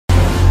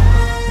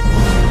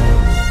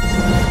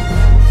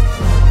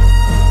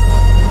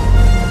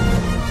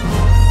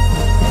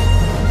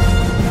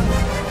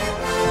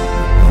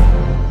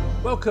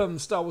Welcome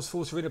Star Wars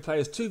Force Arena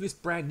players to this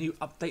brand new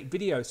update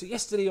video. So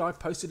yesterday I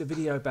posted a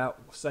video about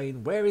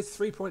saying where is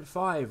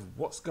 3.5,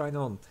 what's going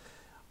on.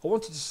 I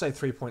wanted to say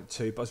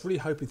 3.2 but I was really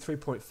hoping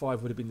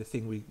 3.5 would have been the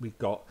thing we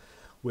got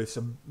with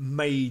some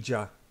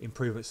major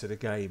improvements to the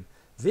game.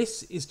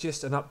 This is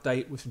just an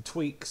update with some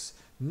tweaks,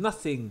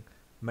 nothing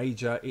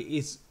major. It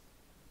is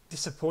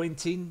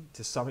disappointing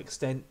to some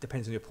extent,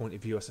 depends on your point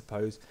of view I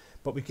suppose,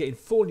 but we're getting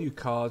 4 new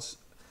cards,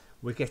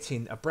 we're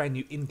getting a brand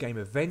new in-game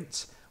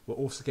event. We're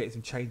also getting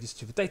some changes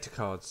to the data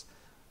cards,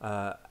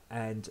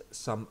 and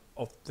some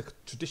of the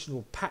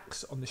traditional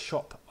packs on the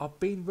shop are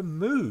being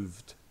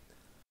removed.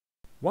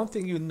 One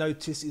thing you'll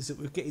notice is that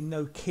we're getting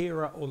no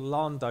Kira or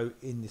Lando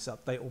in this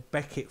update, or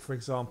Beckett for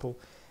example,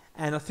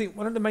 and I think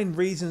one of the main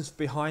reasons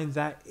behind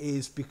that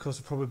is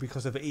probably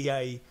because of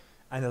EA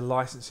and the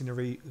licensing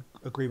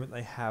agreement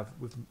they have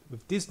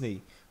with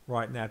Disney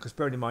right now, because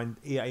bearing in mind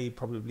EA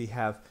probably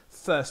have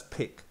first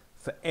pick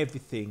for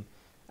everything,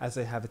 as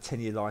they have a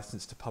 10-year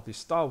license to publish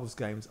Star Wars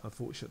games,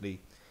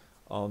 unfortunately,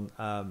 on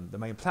the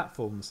main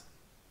platforms.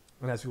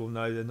 And as we all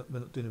know, they're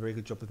not doing a very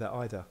good job of that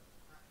either.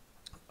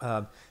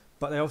 But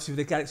they obviously, with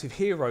the Galaxy of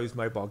Heroes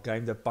mobile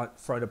game, they've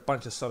thrown a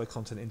bunch of solo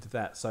content into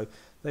that. So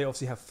they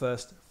obviously have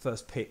first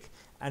pick.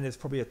 And there's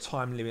probably a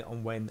time limit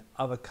on when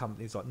other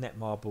companies like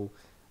Netmarble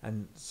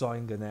and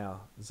Zynga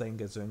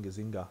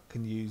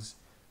can use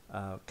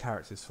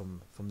characters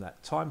from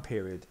that time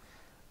period.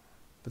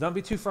 But don't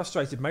be too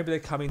frustrated. Maybe they're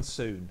coming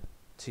soon.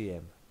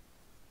 TM.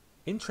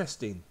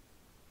 Interesting.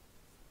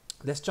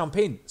 Let's jump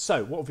in.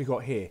 So what have we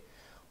got here?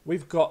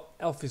 We've got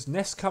Elf's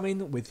Nest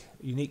coming with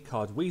unique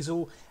card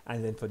Weasel,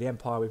 and then for the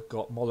Empire we've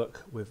got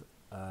Moloch with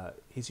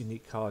his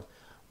unique card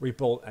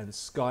Revolt and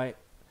Sky,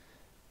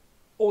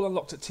 all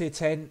unlocked at tier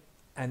 10.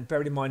 And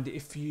bearing in mind,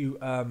 if you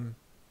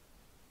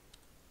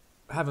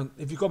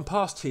if you've gone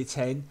past tier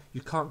 10,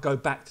 you can't go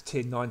back to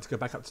tier 9 to go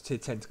back up to tier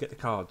 10 to get the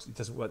cards. It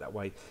doesn't work that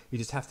way. You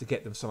just have to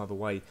get them some other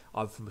way,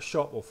 either from a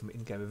shop or from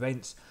in-game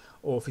events,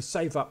 or if you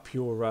save up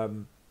your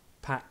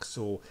packs,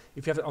 or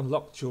if you haven't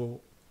unlocked your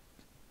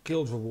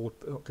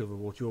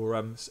your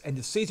end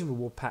of season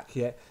reward pack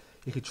yet,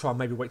 you could try and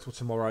maybe wait till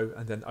tomorrow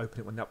and then open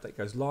it when the update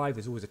goes live.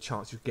 There's always a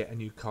chance you get a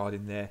new card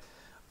in there.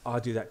 I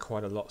do that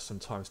quite a lot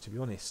sometimes, to be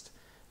honest,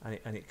 and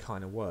it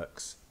kind of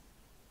works.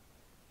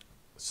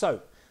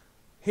 So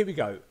here we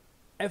go.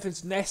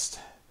 Enfys Nest,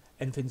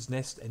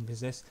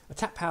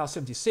 attack power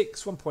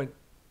 76,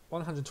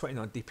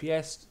 129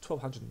 DPS,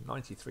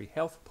 1293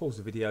 health. Pause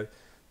the video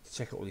to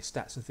check out all his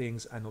stats and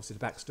things, and obviously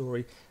the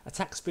backstory.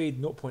 Attack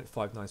speed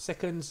 0.59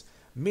 seconds,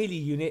 melee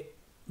unit,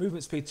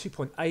 movement speed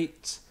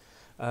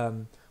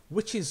 2.8,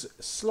 which is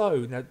slow.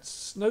 Now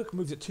Snoke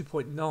moves at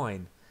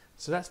 2.9,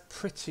 so that's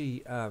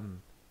pretty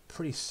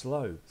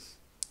slow.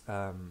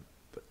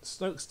 But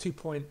Snoke's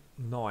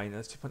 2.9,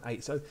 that's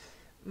 2.8, so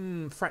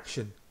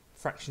fraction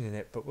in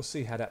it, but we'll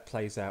see how that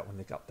plays out when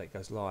the update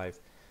goes live.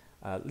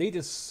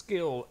 Leader's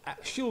skill,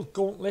 Shield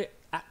Gauntlet,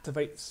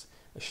 activates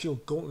a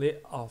Shield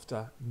Gauntlet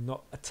after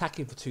not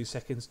attacking for 2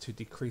 seconds to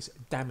decrease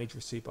damage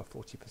received by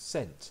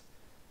 40%.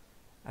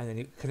 And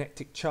then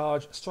Kinetic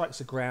Charge strikes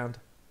the ground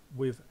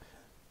with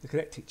the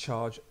Kinetic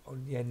Charge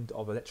on the end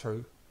of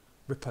Electro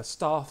Ripper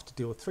Staff to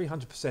deal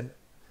 300%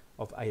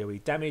 of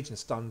AoE damage and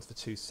stuns for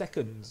 2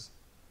 seconds.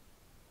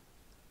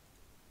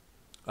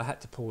 I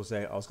had to pause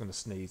there, I was going to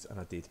sneeze,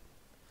 and I did.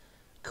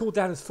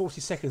 Cooldown is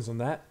 40 seconds on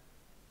that.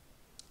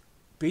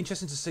 Be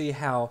interesting to see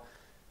how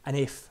and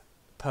if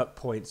perk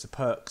points, the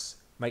perks,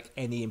 make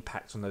any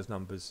impact on those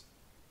numbers.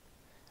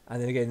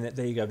 And then again,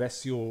 there you go,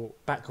 that's your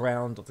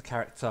background of the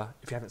character.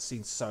 If you haven't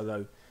seen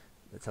Solo,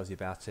 that tells you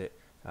about it,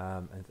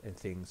 and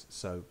things.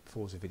 So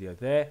pause the video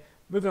there.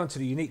 Moving on to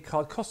the unique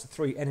card, cost of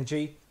 3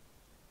 energy.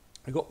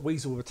 We've got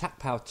Weasel with attack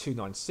power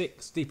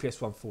 296,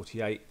 DPS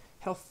 148,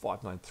 health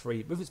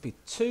 593, movement speed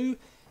 2,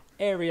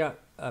 area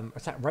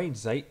attack range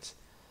is 8,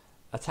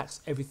 attacks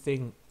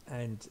everything,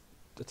 and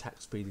attack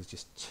speed is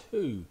just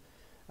 2.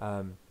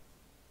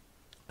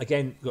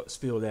 Again, you've got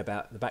spiel there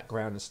about the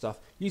background and stuff.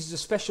 Uses a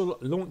special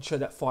launcher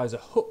that fires a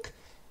hook.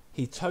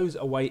 He tows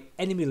away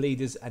enemy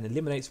leaders and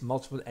eliminates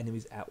multiple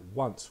enemies at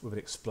once with an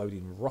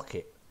exploding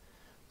rocket.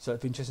 So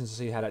it'd be interesting to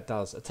see how that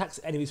does. Attacks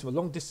enemies from a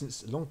long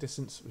distance,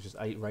 which is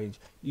 8 range,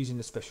 using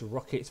the special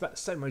rocket. It's about the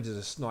same range as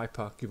a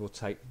sniper, give or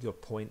take,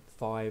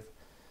 0.5.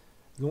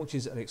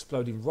 Launches an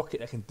exploding rocket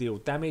that can deal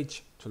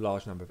damage to a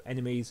large number of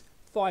enemies.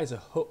 Fires a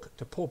hook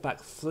to pull back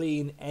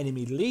fleeing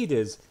enemy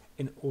leaders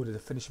in order to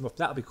finish them off.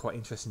 That'll be quite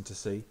interesting to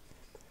see.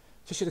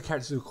 Especially the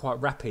characters who are quite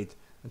rapid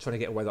and trying to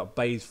get away, like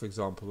Baze, for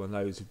example, and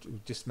those who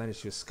just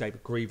managed to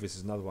escape. Grievous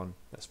is another one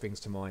that springs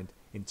to mind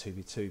in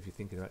 2v2 if you're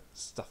thinking about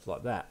stuff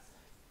like that.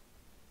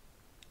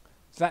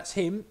 So that's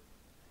him.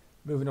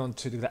 Moving on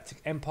to the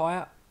Galactic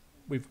Empire,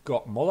 we've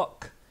got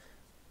Moloch.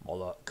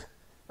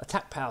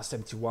 Attack power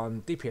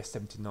 71, DPS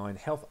 79,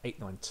 health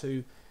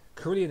 892.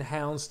 Carillion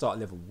Hound start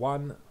at level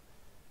 1.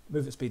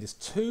 Movement speed is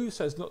 2,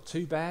 so it's not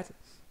too bad.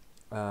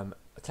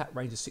 Attack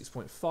range is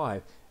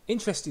 6.5.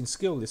 Interesting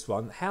skill, this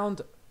one.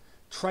 Hound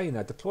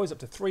Trainer deploys up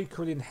to 3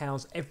 Carillion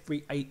Hounds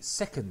every 8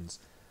 seconds.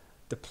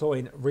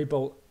 deploying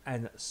Rebuild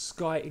and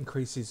Sky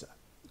increases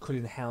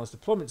Corellian Hound's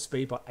deployment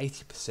speed by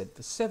 80%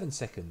 for 7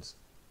 seconds.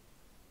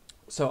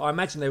 So I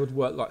imagine they would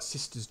work like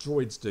Sisters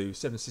droids do,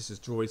 7 Sisters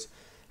droids.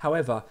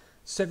 However,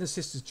 7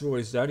 Sisters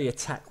droids, they only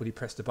attack when you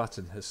press the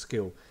button, her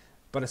skill.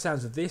 By the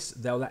sounds of this,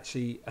 they'll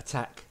actually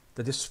attack,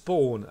 they just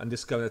spawn and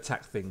just go and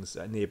attack things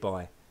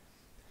nearby.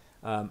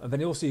 And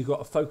then also you've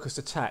got a focused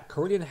attack.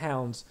 Corellian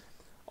Hounds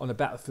on the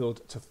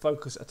battlefield to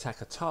focus attack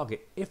a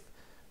target. If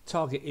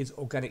target is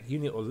organic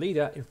unit or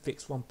leader,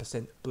 inflicts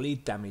 1%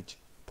 bleed damage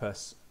per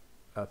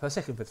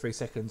second for 3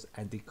 seconds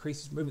and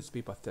decreases movement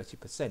speed by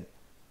 30%.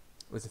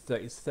 With a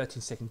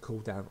 13-second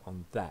cooldown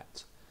on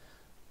that.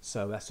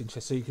 So that's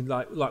interesting. So you can,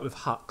 like with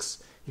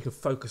Hux, you can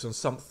focus on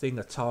something,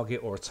 a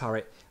target or a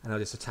turret, and they'll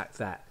just attack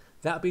that.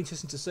 That would be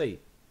interesting to see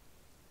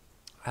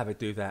how they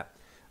do that.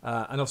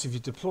 And obviously if you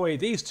deploy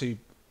these two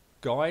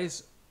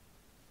guys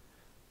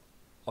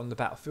on the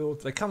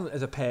battlefield, they come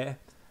as a pair.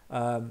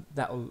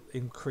 That will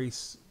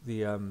increase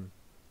the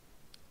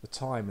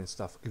time and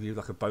stuff, give you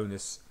like a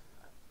bonus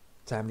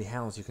to how many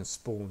hounds you can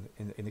spawn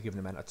in a given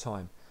amount of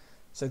time.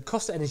 So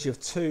cost energy of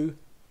 2,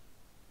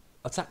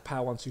 attack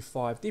power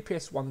 125,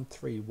 DPS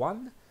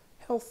 131,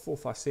 health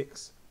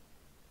 456,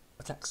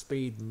 attack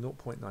speed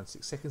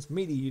 0.96 seconds,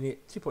 melee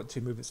unit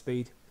 2.2 movement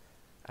speed,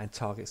 and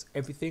targets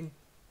everything.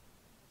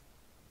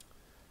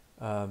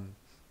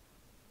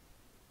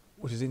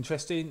 Which is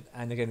interesting,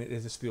 and again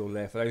there's a spiel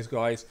there for those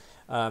guys.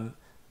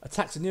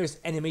 Attacks the nearest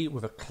enemy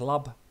with a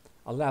club,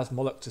 allows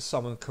Moloch to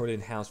summon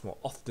Corellian Hounds more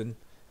often,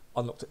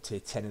 unlocked at tier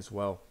 10 as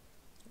well.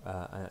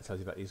 And that tells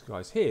you about these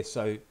guys here.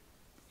 So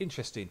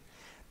interesting.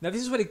 Now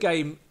this is where the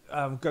game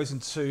goes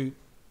into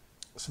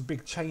some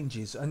big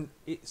changes, and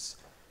it's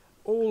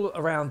all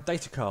around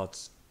data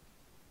cards.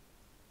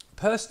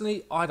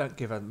 Personally, I don't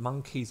give a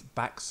monkey's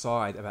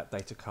backside about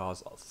data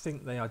cards. I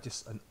think they are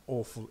just an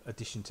awful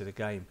addition to the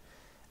game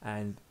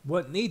and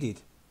weren't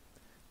needed,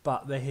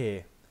 but they're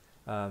here.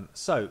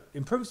 So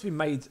improvements have been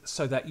made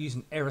so that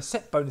using error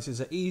set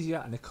bonuses are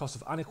easier and the cost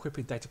of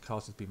unequipping data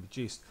cards has been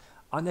reduced.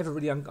 I never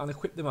really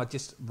unequip them, I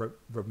just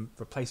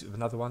replace it with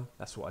another one.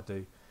 That's what I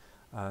do.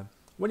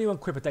 When you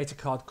unequip a data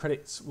card,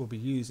 credits will be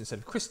used instead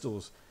of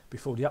crystals.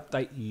 Before the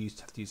update, you used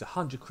to have to use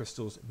 100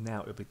 crystals.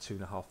 Now it'll be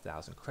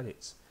 2,500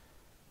 credits,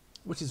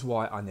 which is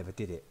why I never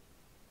did it.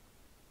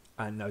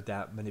 And no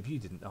doubt many of you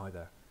didn't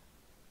either.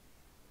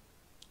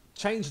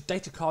 Change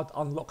data card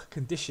unlock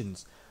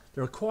conditions.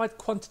 The required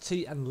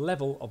quantity and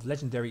level of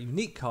legendary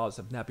unique cards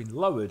have now been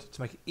lowered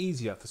to make it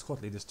easier for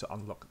squad leaders to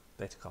unlock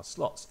data card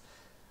slots.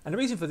 And the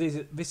reason for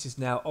this is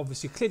now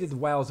obviously clearly the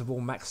whales have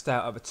all maxed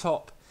out at the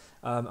top,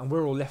 and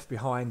we're all left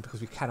behind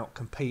because we cannot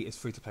compete as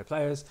free-to-play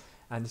players,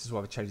 and this is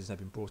why the changes have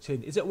been brought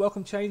in. Is it a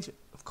welcome change?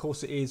 Of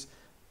course it is,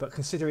 but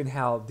considering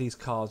how these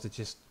cards are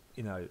just,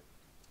 you know,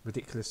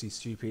 ridiculously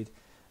stupid,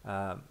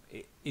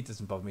 it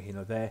doesn't bother me here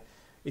nor there.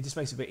 It just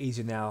makes it a bit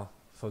easier now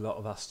for a lot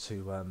of us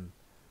to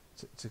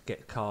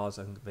get cards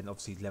and then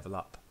obviously level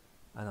up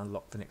and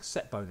unlock the next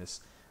set bonus.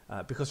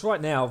 Because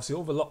right now, obviously,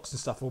 all the locks and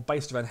stuff are all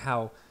based around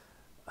how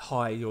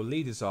high your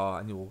leaders are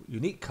and your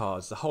unique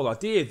cards. The whole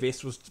idea of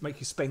this was to make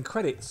you spend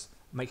credits,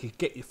 make you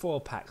get your foil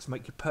packs,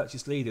 make you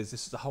purchase leaders.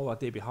 This is the whole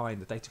idea behind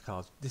the data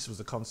cards. This was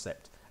the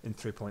concept in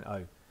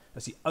 3.0.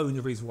 That's the only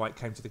reason why it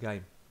came to the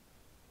game,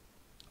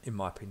 in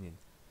my opinion.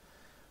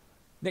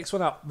 Next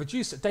one up,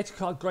 reduce data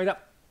card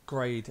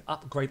upgrade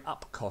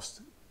up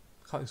cost.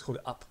 I can't just call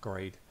it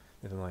upgrade.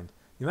 Never mind.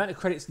 The amount of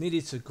credits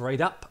needed to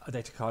grade up a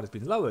data card has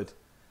been lowered,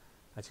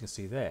 as you can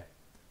see there.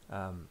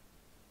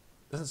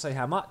 Doesn't say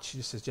how much. It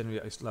just says generally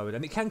it's lowered,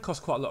 and it can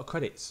cost quite a lot of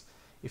credits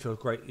if you're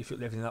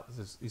leveling up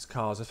these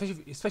cards,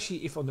 especially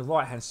if on the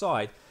right hand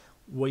side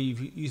where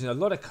you're using a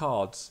lot of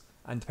cards,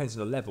 and depends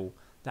on the level,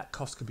 that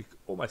cost could be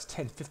almost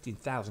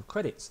 10,000-15,000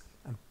 credits.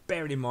 And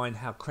bearing in mind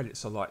how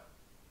credits are like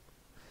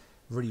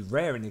really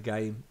rare in the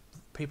game,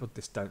 people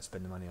just don't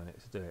spend the money on it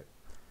to do it.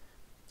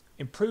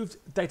 Improved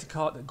data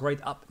card grade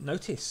up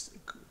notice.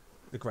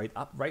 The grade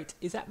up rate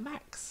is at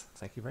max.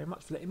 Thank you very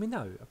much for letting me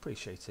know.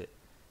 Appreciate it.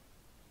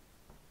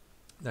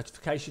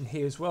 Notification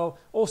here as well.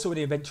 Also when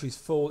the inventory is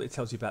full, it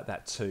tells you about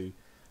that too.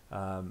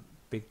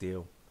 Big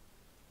deal.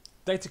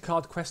 Data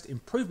card quest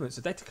improvements.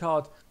 The data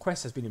card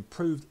quest has been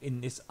improved in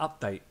this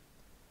update.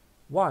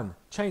 1.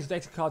 Change the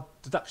data card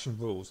deduction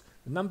rules.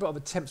 The number of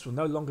attempts will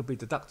no longer be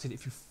deducted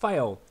if you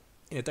fail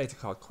in a data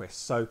card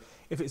quest. So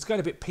if it's going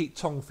a bit Pete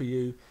Tong for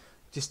you,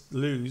 just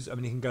lose. I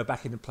mean, you can go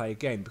back in and play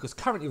again. Because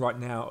currently right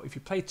now, if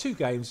you play 2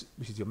 games,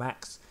 which is your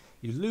max,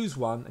 you lose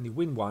one and you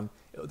win one,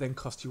 it will then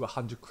cost you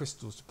 100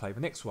 crystals to play the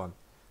next one.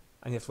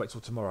 And you have to wait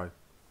till tomorrow.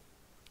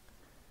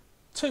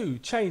 2.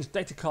 Change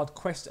data card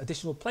quest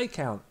additional play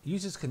count.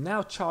 Users can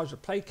now charge the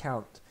play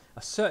count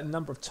a certain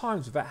number of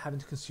times without having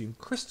to consume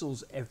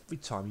crystals every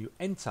time you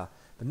enter.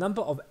 The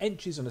number of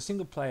entries on a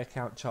single player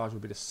account charge will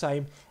be the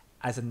same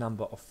as the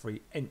number of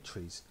free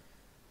entries.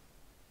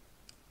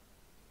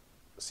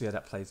 See how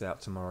that plays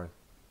out tomorrow.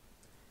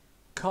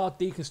 Card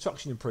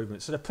deconstruction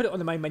improvements. So they put it on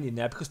the main menu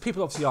now because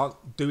people obviously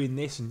aren't doing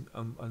this, and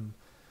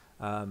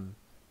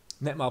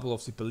Netmarble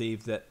obviously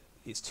believe that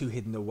it's too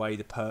hidden away,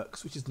 the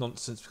perks, which is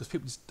nonsense because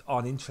people just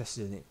aren't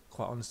interested in it,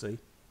 quite honestly.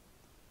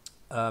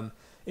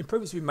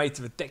 Improvements have been made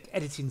to the deck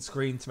editing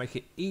screen to make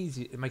it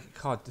easy, make it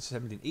card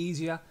disassembling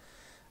easier.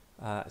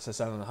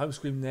 So on the home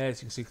screen there,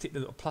 as you can see, click the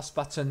little plus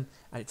button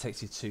and it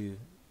takes you to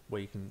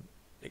where you can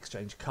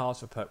exchange cards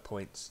for perk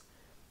points.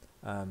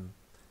 And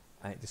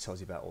it just tells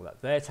you about all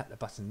that there. Tap the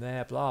button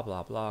there, blah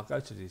blah blah, go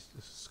to this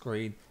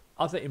screen.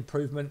 Other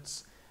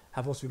improvements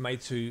have also been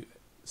made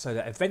so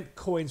that event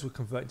coins will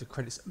convert into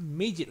credits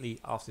immediately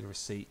after the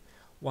receipt.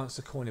 Once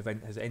the coin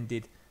event has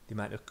ended, the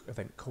amount of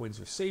event coins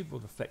received will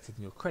be reflected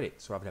in your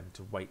credits rather than having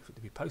to wait for it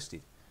to be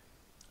posted.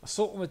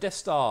 Assault on the Death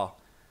Star.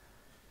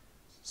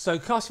 So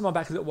casting my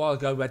back a little while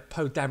ago, we had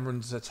Poe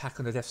Dameron's attack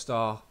on the Death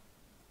Star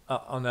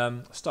on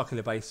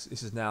Starkiller base.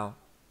 This is now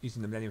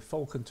using the Millennium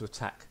Falcon to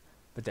attack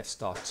the Death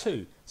Star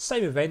 2.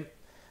 Same event,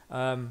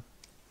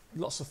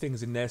 lots of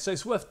things in there, so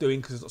it's worth doing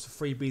because there's lots of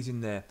freebies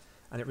in there,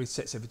 and it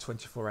resets every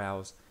 24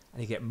 hours.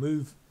 And you get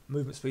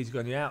movement speeds. You go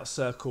in the outer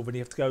circle, then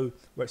you have to go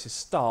where it says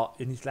start.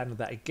 You need to land on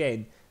that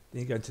again.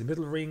 Then you go into the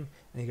middle ring,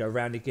 and you go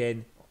around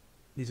again.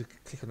 You need to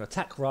click on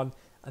attack run,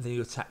 and then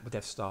you attack the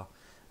Death Star,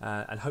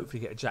 and hopefully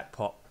get a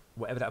jackpot.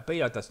 Whatever that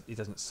be, it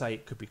doesn't say.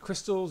 It could be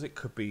crystals, it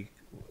could be,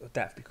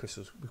 that be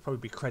crystals, it could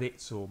probably be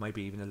credits, or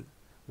maybe even a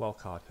wild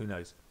card, who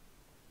knows.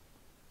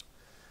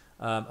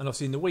 And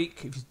obviously in the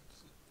week, if you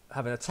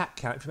have an attack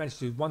count, if you manage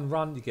to do 1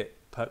 3 you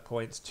get perk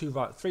points, 3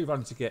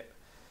 runs you get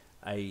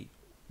a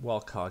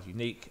wild card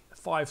unique,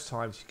 5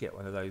 times you get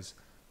one of those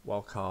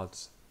wild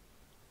cards,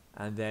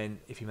 and then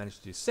if you manage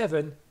to do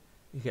 7,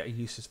 you get a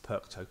useless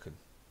perk token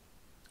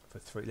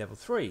for level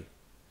 3.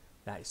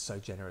 That is so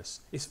generous.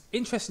 It's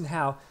interesting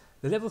how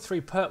the level 3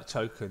 perk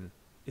token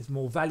is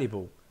more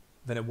valuable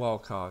than a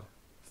wild card.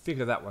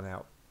 Figure that one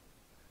out.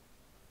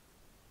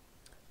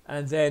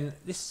 And then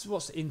this is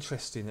what's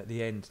interesting at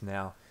the end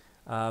now.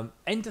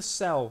 End of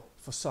sale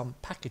for some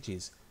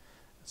packages.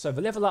 So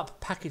the level up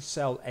package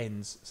sale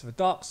ends. So the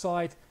dark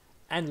side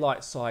and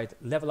light side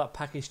level up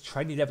package,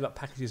 trainee level up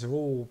packages are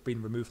all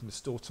being removed from the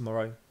store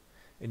tomorrow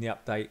in the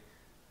update,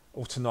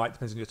 or tonight,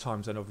 depends on your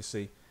time zone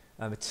obviously.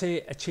 The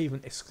tier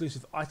achievement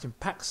exclusive item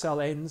pack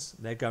sale ends,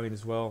 they're going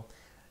as well.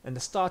 And the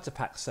starter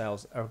pack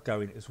sales are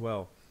going as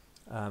well.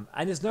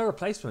 And there's no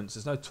replacements.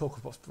 There's no talk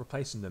of what's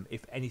replacing them,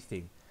 if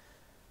anything.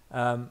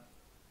 And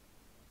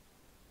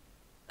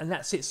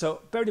that's it.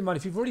 So bear in mind,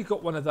 if you've already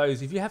got one of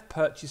those, if you have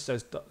purchased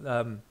those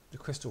the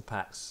crystal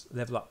packs,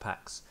 level up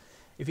packs,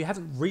 if you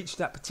haven't reached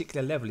that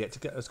particular level yet to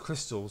get those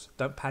crystals,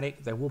 don't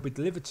panic. They will be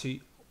delivered to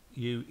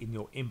you in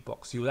your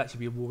inbox. You will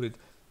actually be awarded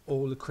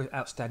all the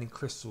outstanding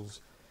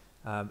crystals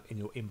in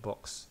your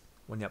inbox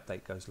when the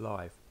update goes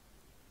live.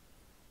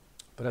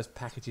 But those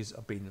packages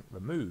are being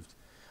removed,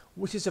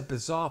 which is a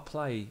bizarre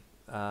play,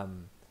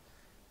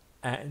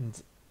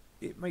 and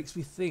it makes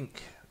me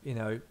think,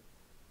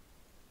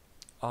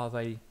 are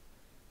they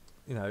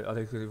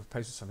going to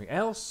replace with something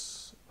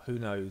else? Who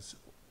knows?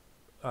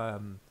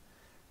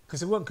 Because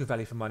they weren't good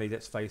value for money,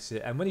 let's face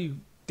it. And when you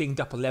dinged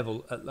up a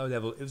level at low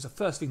level, it was the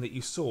first thing that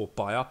you saw: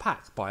 buy our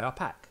pack, buy our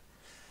pack.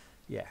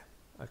 Yeah,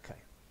 okay.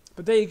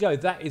 But there you go,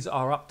 that is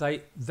our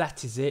update.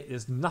 That is it.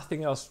 There's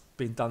nothing else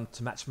being done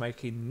to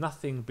matchmaking,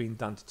 nothing being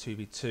done to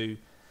 2v2,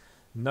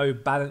 no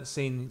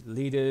balancing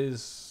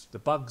leaders. The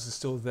bugs are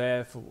still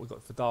there. We've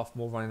got for Darth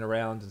Maul running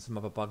around and some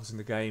other bugs in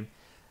the game.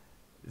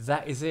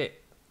 That is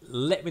it.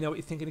 Let me know what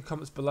you think in the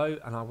comments below,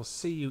 and I will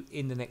see you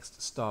in the next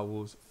Star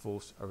Wars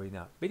Force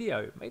Arena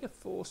video. May the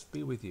Force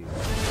be with you.